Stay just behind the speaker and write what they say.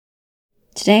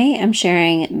Today, I'm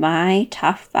sharing my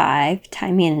top 5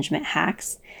 time management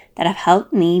hacks that have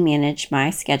helped me manage my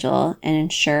schedule and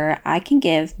ensure I can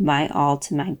give my all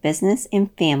to my business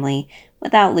and family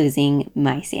without losing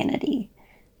my sanity.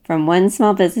 From one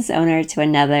small business owner to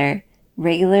another,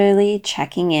 regularly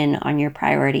checking in on your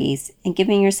priorities and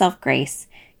giving yourself grace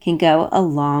can go a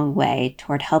long way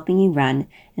toward helping you run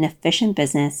an efficient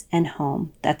business and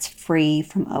home that's free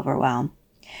from overwhelm.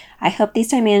 I hope these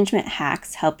time management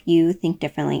hacks help you think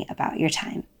differently about your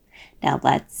time. Now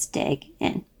let's dig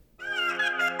in.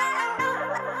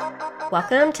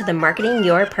 Welcome to the Marketing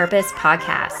Your Purpose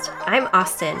podcast. I'm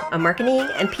Austin, a marketing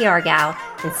and PR gal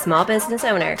and small business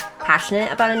owner,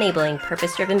 passionate about enabling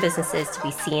purpose-driven businesses to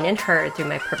be seen and heard through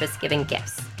my purpose-given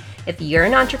gifts. If you're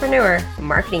an entrepreneur,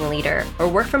 marketing leader, or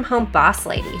work-from-home boss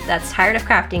lady that's tired of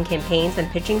crafting campaigns and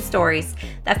pitching stories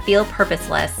that feel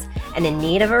purposeless and in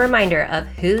need of a reminder of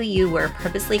who you were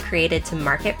purposely created to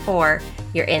market for,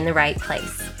 you're in the right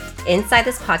place. Inside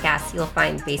this podcast, you'll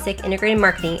find basic integrated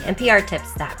marketing and PR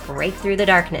tips that break through the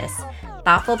darkness,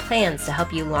 thoughtful plans to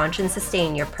help you launch and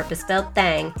sustain your purpose-filled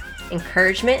thing,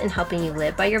 encouragement in helping you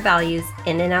live by your values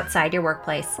in and outside your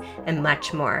workplace, and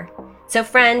much more. So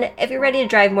friend, if you're ready to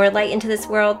drive more light into this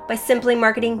world by simply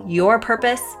marketing your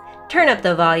purpose, turn up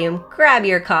the volume, grab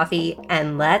your coffee,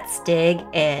 and let's dig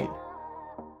in.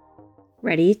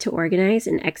 Ready to organize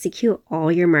and execute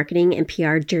all your marketing and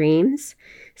PR dreams?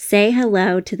 Say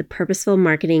hello to the Purposeful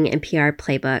Marketing and PR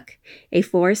Playbook, a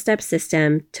 4-step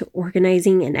system to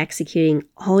organizing and executing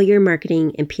all your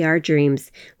marketing and PR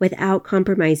dreams without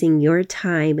compromising your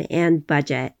time and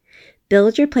budget.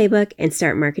 Build your playbook and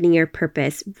start marketing your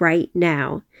purpose right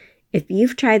now. If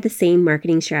you've tried the same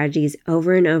marketing strategies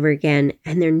over and over again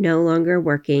and they're no longer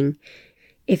working,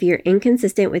 if you're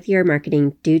inconsistent with your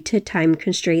marketing due to time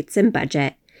constraints and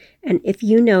budget, and if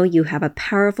you know you have a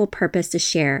powerful purpose to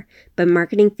share, but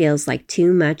marketing feels like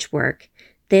too much work,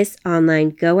 this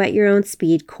online Go at Your Own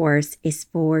Speed course is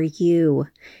for you.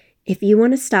 If you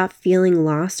want to stop feeling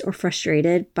lost or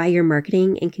frustrated by your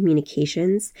marketing and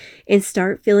communications and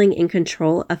start feeling in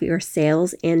control of your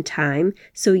sales and time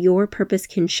so your purpose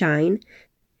can shine,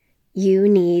 you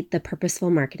need the Purposeful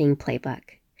Marketing Playbook.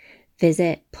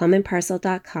 Visit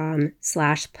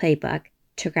plumandparcel.com/playbook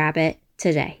to grab it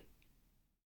today.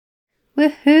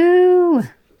 Woohoo!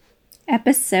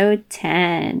 Episode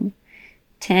 10.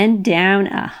 10 down,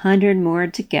 100 more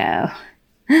to go.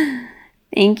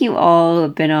 Thank you all who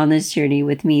have been on this journey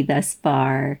with me thus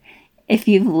far. If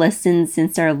you've listened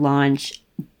since our launch,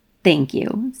 thank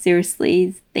you.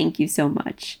 Seriously, thank you so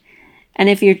much. And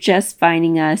if you're just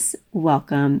finding us,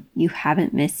 welcome. You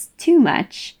haven't missed too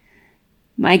much.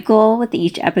 My goal with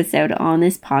each episode on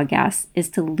this podcast is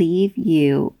to leave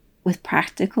you with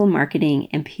practical marketing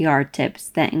and PR tips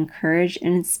that encourage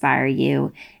and inspire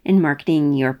you in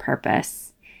marketing your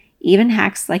purpose. Even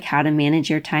hacks like how to manage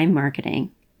your time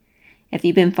marketing. If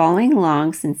you've been following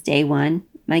along since day one,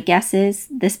 my guess is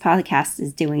this podcast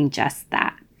is doing just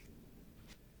that.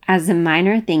 As a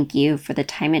minor thank you for the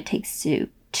time it takes to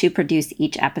produce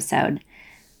each episode,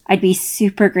 I'd be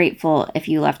super grateful if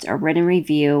you left a written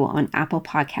review on Apple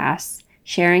Podcasts,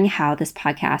 sharing how this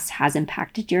podcast has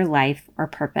impacted your life or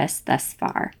purpose thus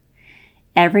far.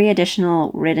 Every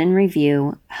additional written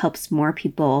review helps more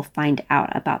people find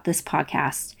out about this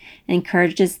podcast and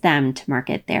encourages them to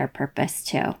market their purpose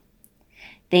too.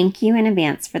 Thank you in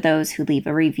advance for those who leave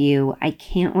a review. I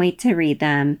can't wait to read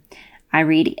them. I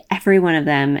read every one of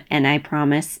them, and I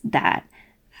promise that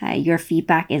your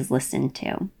feedback is listened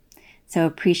to. So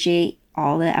appreciate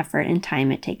all the effort and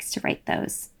time it takes to write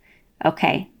those.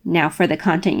 Okay, now for the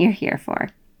content you're here for.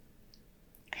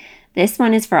 This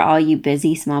one is for all you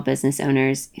busy small business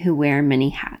owners who wear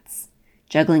many hats,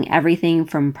 juggling everything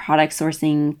from product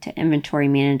sourcing to inventory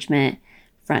management,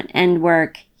 front-end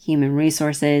work, human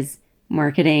resources,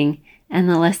 marketing, and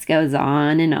the list goes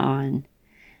on and on.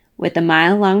 With a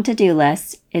mile-long to-do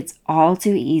list, it's all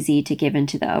too easy to give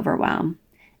into the overwhelm,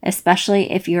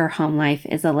 especially if your home life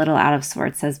is a little out of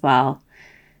sorts as well.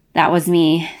 That was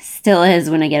me, still is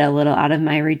when I get a little out of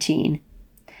my routine.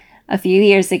 A few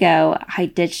years ago, I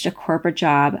ditched a corporate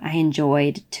job I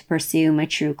enjoyed to pursue my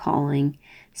true calling,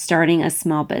 starting a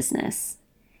small business.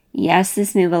 Yes,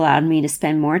 this move allowed me to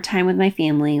spend more time with my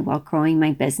family while growing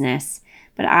my business,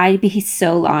 but I'd be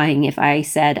so lying if I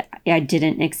said I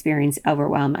didn't experience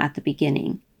overwhelm at the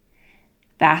beginning.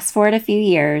 Fast forward a few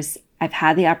years, I've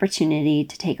had the opportunity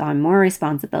to take on more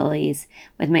responsibilities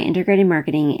with my integrated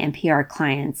marketing and PR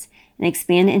clients and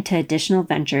expand into additional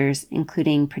ventures,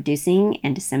 including producing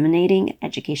and disseminating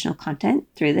educational content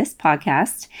through this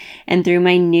podcast and through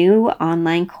my new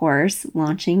online course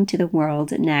launching to the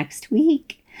world next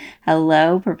week.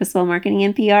 Hello, Purposeful Marketing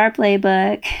and PR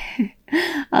Playbook.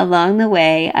 Along the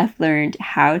way, I've learned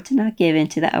how to not give in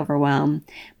to the overwhelm,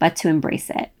 but to embrace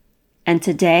it. And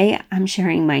today, I'm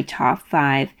sharing my top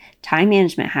 5 time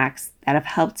management hacks that have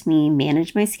helped me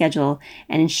manage my schedule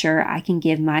and ensure I can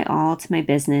give my all to my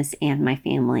business and my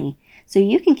family, so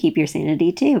you can keep your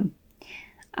sanity too.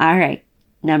 All right,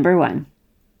 number 1,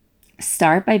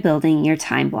 start by building your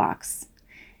time blocks.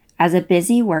 As a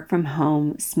busy work from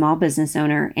home small business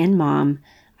owner and mom,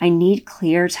 I need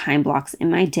clear time blocks in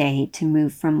my day to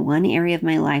move from one area of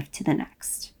my life to the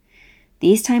next.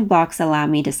 These time blocks allow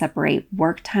me to separate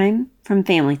work time from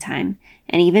family time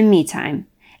and even me time,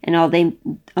 and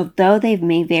although they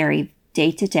may vary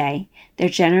day to day, they're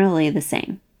generally the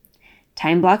same.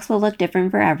 Time blocks will look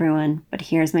different for everyone, but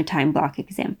here's my time block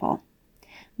example.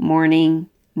 Morning,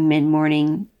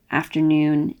 mid-morning,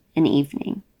 afternoon, and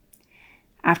evening.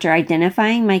 After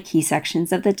identifying my key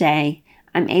sections of the day,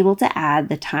 I'm able to add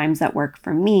the times that work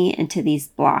for me into these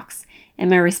blocks and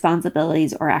my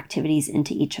responsibilities or activities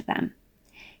into each of them.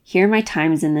 Here are my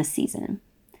times in this season.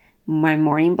 My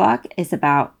morning block is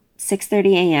about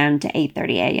 6:30 a.m. to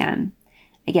 8:30 a.m.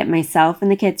 I get myself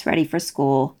and the kids ready for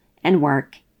school and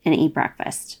work and eat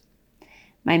breakfast.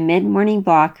 My mid-morning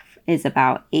block is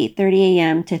about 8:30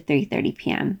 a.m. to 3:30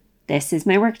 p.m. This is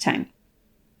my work time.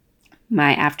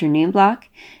 My afternoon block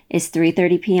is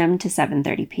 3:30 p.m. to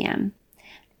 7:30 p.m.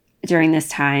 During this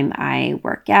time, I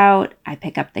work out, I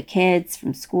pick up the kids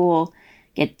from school,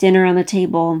 get dinner on the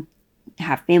table,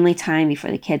 have family time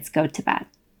before the kids go to bed.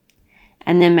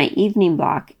 And then my evening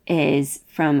block is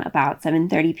from about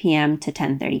 7:30 p.m. to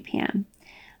 10:30 p.m.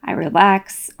 I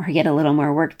relax or get a little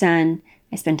more work done.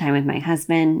 I spend time with my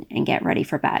husband and get ready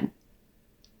for bed.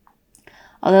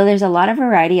 Although there's a lot of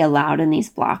variety allowed in these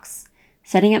blocks,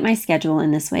 setting up my schedule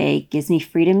in this way gives me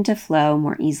freedom to flow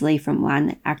more easily from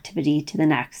one activity to the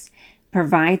next,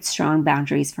 provides strong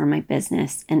boundaries for my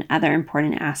business and other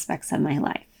important aspects of my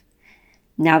life.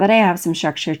 Now that I have some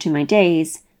structure to my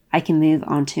days, I can move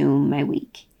on to my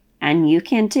week. And you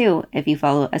can too if you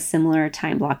follow a similar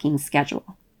time blocking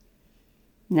schedule.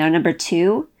 Now, number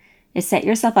 2 is set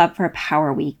yourself up for a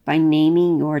power week by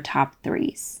naming your top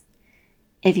 3s.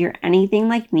 If you're anything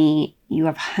like me, you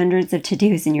have hundreds of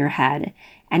to-dos in your head,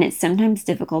 and it's sometimes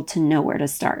difficult to know where to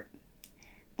start.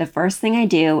 The first thing I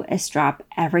do is drop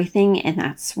everything in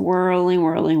that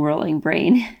whirling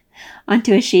brain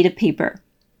onto a sheet of paper.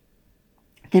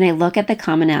 Then I look at the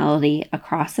commonality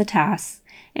across the tasks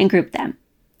and group them.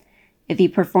 If you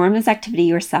perform this activity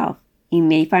yourself, you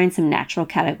may find some natural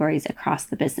categories across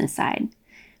the business side.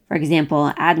 For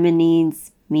example, admin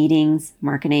needs, meetings,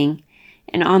 marketing,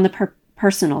 and on the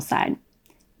personal side.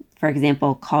 For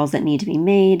example, calls that need to be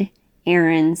made,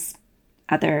 errands,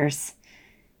 others.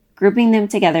 Grouping them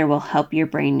together will help your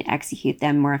brain execute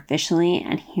them more efficiently,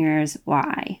 and here's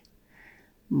why.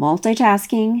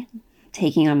 Multitasking,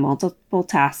 taking on multiple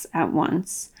tasks at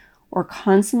once, or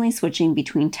constantly switching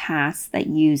between tasks that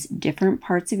use different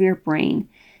parts of your brain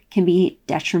can be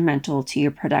detrimental to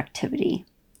your productivity.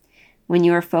 When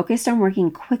you are focused on working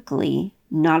quickly,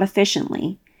 not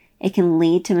efficiently, it can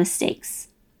lead to mistakes.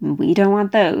 We don't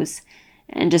want those,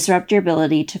 and disrupt your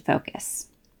ability to focus.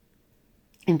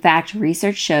 In fact,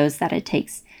 research shows that it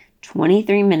takes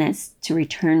 23 minutes to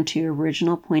return to your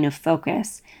original point of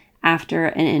focus after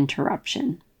an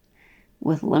interruption.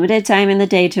 With limited time in the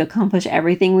day to accomplish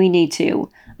everything we need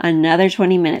to, another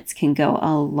 20 minutes can go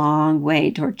a long way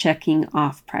toward checking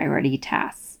off priority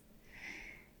tasks.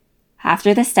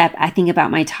 After this step, I think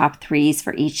about my top 3s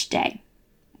for each day.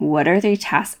 What are 3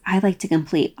 tasks I'd like to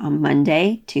complete on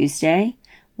Monday, Tuesday,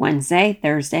 Wednesday,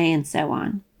 Thursday, and so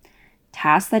on?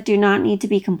 Tasks that do not need to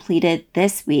be completed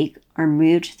this week are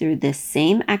moved through this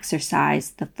same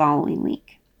exercise the following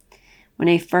week. When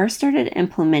I first started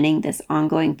implementing this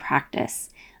ongoing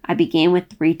practice, I began with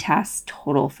 3 tasks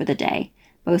total for the day,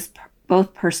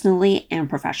 both personally and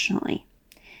professionally.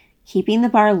 Keeping the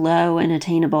bar low and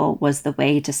attainable was the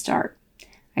way to start.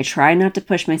 I try not to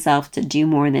push myself to do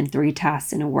more than 3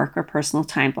 tasks in a work or personal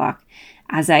time block,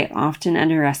 as I often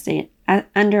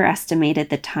underestimated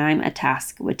the time a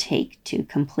task would take to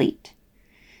complete.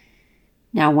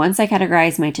 Now, once I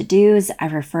categorize my to-dos, I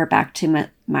refer back to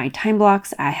my time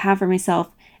blocks I have for myself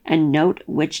and note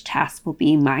which tasks will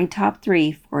be my top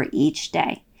 3 for each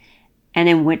day and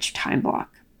in which time block.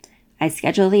 I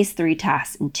schedule these 3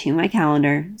 tasks into my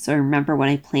calendar so I remember what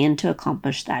I plan to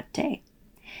accomplish that day.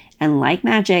 And like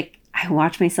magic, I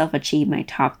watch myself achieve my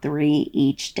top 3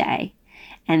 each day.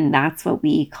 And that's what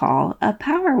we call a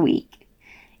power week.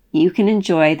 You can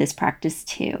enjoy this practice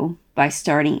too by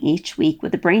starting each week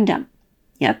with a brain dump.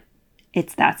 Yep,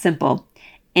 it's that simple.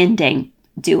 Ending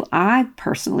do I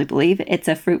personally believe it's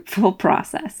a fruitful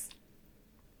process.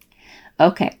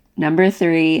 Okay, number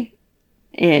 3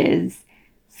 is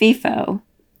FIFO,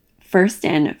 first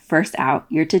in, first out,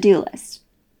 your to-do list.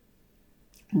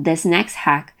 This next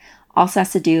hack also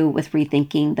has to do with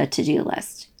rethinking the to-do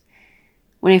list.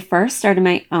 When I first started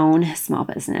my own small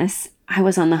business, I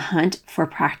was on the hunt for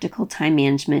practical time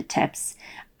management tips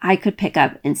I could pick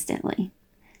up instantly.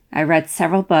 I read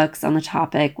several books on the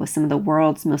topic with some of the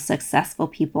world's most successful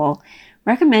people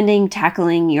recommending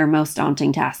tackling your most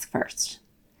daunting task first.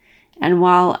 And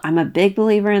while I'm a big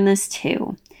believer in this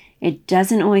too, it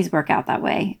doesn't always work out that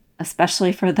way,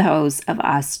 especially for those of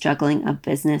us juggling a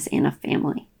business and a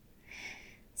family.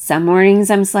 Some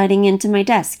mornings I'm sliding into my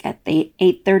desk at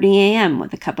 8:30 a.m.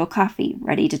 with a cup of coffee,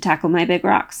 ready to tackle my big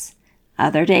rocks.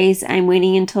 Other days I'm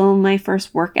waiting until my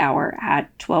first work hour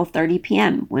at 12:30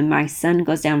 p.m. when my son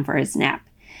goes down for his nap.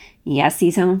 Yes,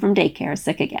 he's home from daycare,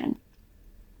 sick again.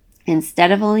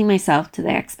 Instead of holding myself to the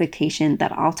expectation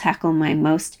that I'll tackle my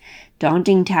most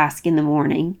daunting task in the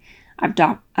morning, I've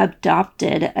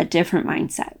adopted a different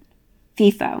mindset.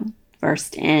 FIFO,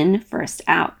 first in, first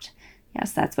out.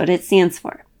 Yes, that's what it stands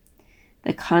for.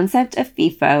 The concept of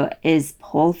FIFO is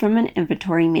pulled from an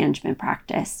inventory management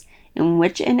practice in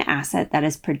which an asset that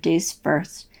is produced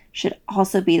first should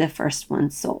also be the first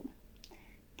one sold.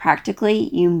 Practically,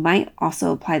 you might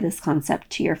also apply this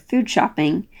concept to your food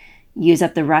shopping. Use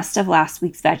up the rest of last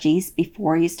week's veggies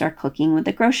before you start cooking with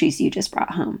the groceries you just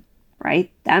brought home, right?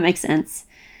 That makes sense.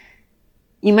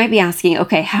 You might be asking,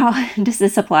 okay, how does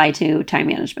this apply to time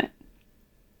management?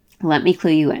 Let me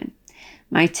clue you in.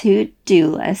 My to-do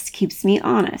list keeps me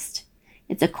honest.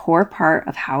 It's a core part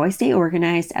of how I stay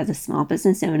organized as a small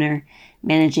business owner,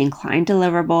 managing client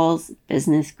deliverables,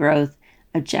 business growth,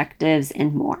 objectives,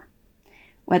 and more.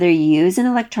 Whether you use an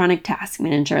electronic task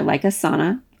manager like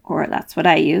Asana, or that's what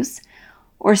I use,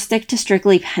 or stick to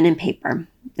strictly pen and paper,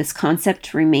 this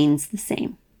concept remains the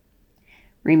same.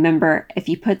 Remember, if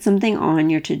you put something on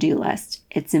your to-do list,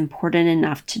 it's important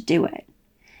enough to do it.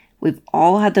 We've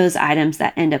all had those items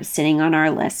that end up sitting on our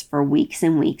list for weeks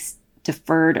and weeks,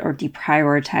 deferred or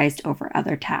deprioritized over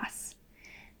other tasks.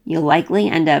 You'll likely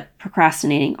end up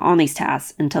procrastinating on these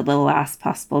tasks until the last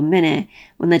possible minute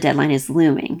when the deadline is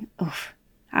looming. Oof,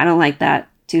 I don't like that.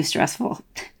 Too stressful.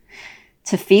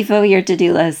 To FIFO your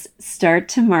to-do list, start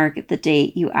to mark the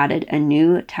date you added a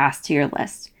new task to your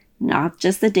list, not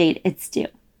just the date it's due.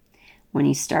 When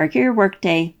you start your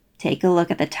workday, take a look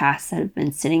at the tasks that have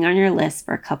been sitting on your list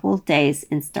for a couple of days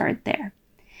and start there.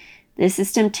 This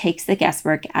system takes the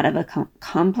guesswork out of a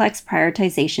complex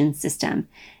prioritization system,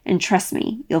 and trust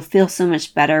me, you'll feel so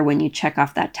much better when you check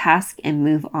off that task and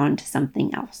move on to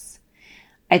something else.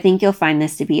 I think you'll find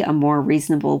this to be a more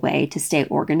reasonable way to stay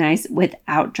organized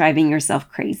without driving yourself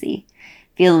crazy,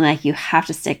 feeling like you have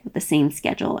to stick with the same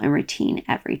schedule and routine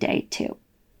every day too.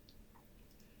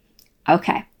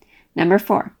 Okay, number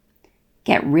 4.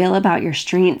 Get real about your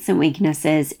strengths and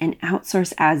weaknesses and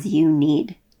outsource as you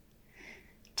need.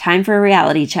 Time for a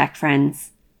reality check,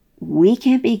 friends. We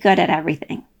can't be good at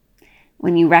everything.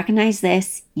 When you recognize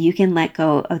this, you can let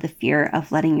go of the fear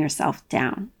of letting yourself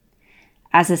down.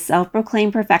 As a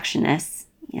self-proclaimed perfectionist,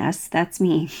 yes, that's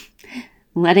me,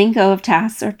 letting go of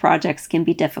tasks or projects can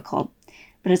be difficult,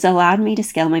 but it's allowed me to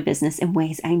scale my business in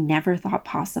ways I never thought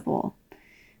possible.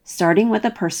 Starting with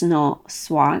a personal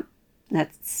SWOT,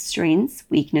 that's strengths,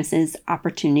 weaknesses,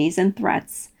 opportunities, and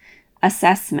threats,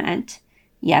 assessment,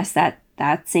 yes, that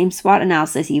same SWOT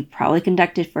analysis you probably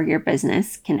conducted for your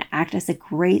business can act as a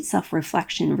great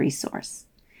self-reflection resource.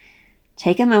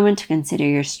 Take a moment to consider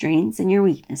your strengths and your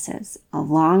weaknesses,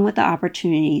 along with the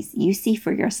opportunities you see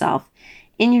for yourself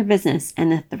in your business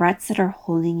and the threats that are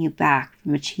holding you back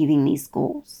from achieving these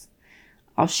goals.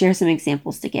 I'll share some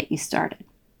examples to get you started.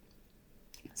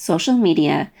 Social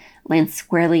media lands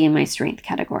squarely in my strength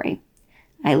category.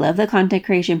 I love the content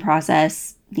creation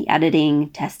process, the editing,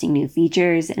 testing new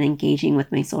features, and engaging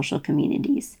with my social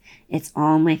communities. It's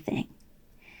all my thing.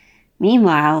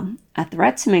 Meanwhile, a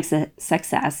threat to my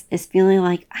success is feeling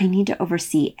like I need to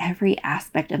oversee every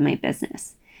aspect of my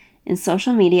business. And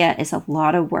social media is a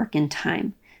lot of work and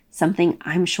time, something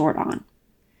I'm short on.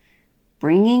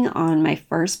 Bringing on my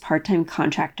first part-time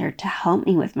contractor to help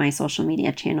me with my social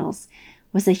media channels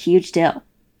was a huge deal.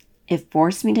 It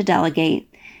forced me to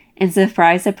delegate, and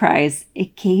surprise, surprise,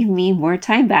 it gave me more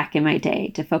time back in my day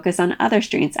to focus on other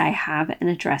strengths I have and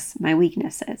address my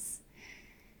weaknesses.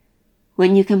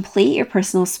 When you complete your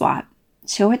personal SWOT,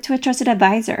 show it to a trusted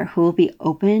advisor who will be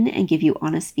open and give you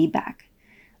honest feedback.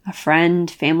 A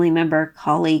friend, family member,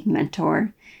 colleague,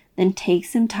 mentor, then take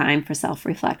some time for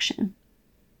self-reflection.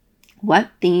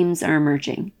 What themes are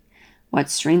emerging? What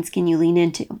strengths can you lean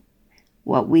into?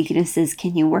 What weaknesses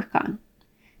can you work on?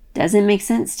 Does it make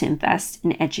sense to invest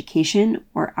in education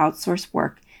or outsource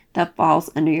work that falls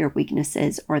under your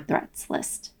weaknesses or threats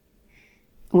list?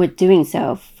 With doing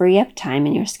so, free up time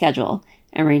in your schedule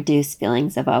and reduce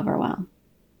feelings of overwhelm.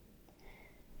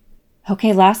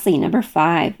 Okay, lastly, number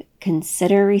 5,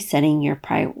 consider resetting your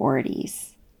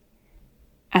priorities.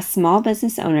 As small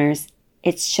business owners,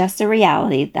 it's just a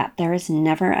reality that there is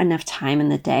never enough time in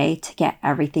the day to get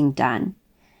everything done.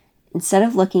 Instead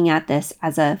of looking at this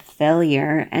as a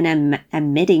failure and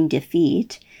admitting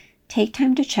defeat, take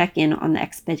time to check in on the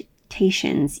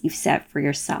expectations you've set for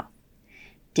yourself.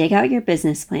 Dig out your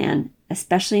business plan,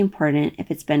 especially important if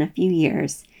it's been a few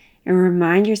years, and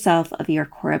remind yourself of your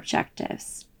core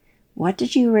objectives. What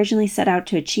did you originally set out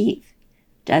to achieve?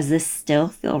 Does this still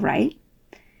feel right?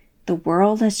 The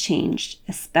world has changed,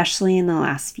 especially in the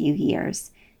last few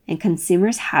years, and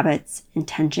consumers' habits,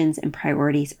 intentions, and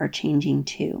priorities are changing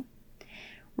too.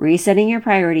 Resetting your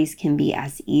priorities can be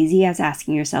as easy as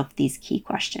asking yourself these key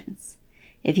questions.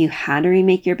 If you had to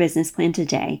remake your business plan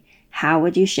today, how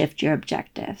would you shift your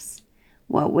objectives?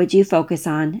 What would you focus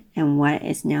on, and what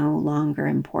is no longer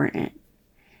important?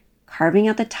 Carving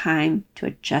out the time to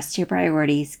adjust your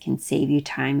priorities can save you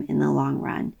time in the long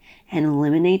run and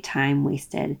eliminate time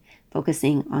wasted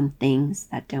focusing on things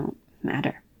that don't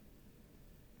matter.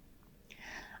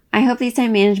 I hope these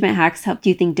time management hacks helped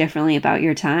you think differently about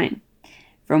your time.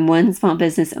 From one small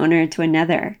business owner to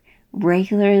another,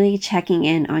 regularly checking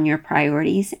in on your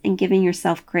priorities and giving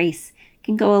yourself grace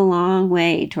can go a long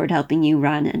way toward helping you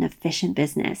run an efficient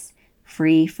business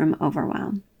free from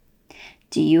overwhelm.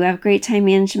 Do you have great time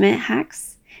management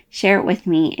hacks? Share it with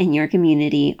me in your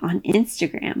community on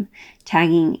Instagram,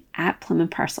 tagging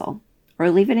 @PlumandParcel, or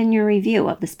leave it in your review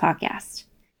of this podcast.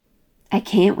 I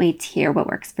can't wait to hear what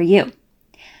works for you.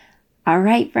 All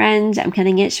right, friends, I'm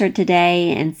cutting it short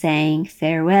today and saying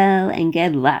farewell and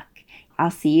good luck.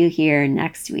 I'll see you here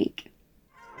next week.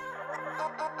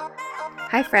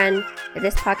 Hi, friend. If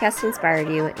this podcast inspired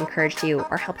you, encouraged you,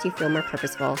 or helped you feel more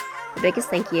purposeful, the biggest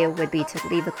thank you would be to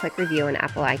leave a quick review on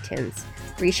Apple iTunes,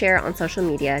 reshare on social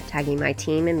media, tagging my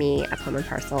team and me at Plum and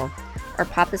Parcel, or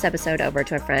pop this episode over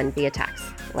to a friend via text,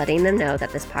 letting them know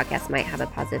that this podcast might have a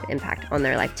positive impact on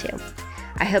their life too.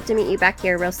 I hope to meet you back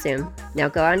here real soon. Now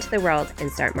go out into the world and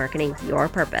start marketing your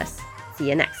purpose. See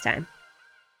you next time.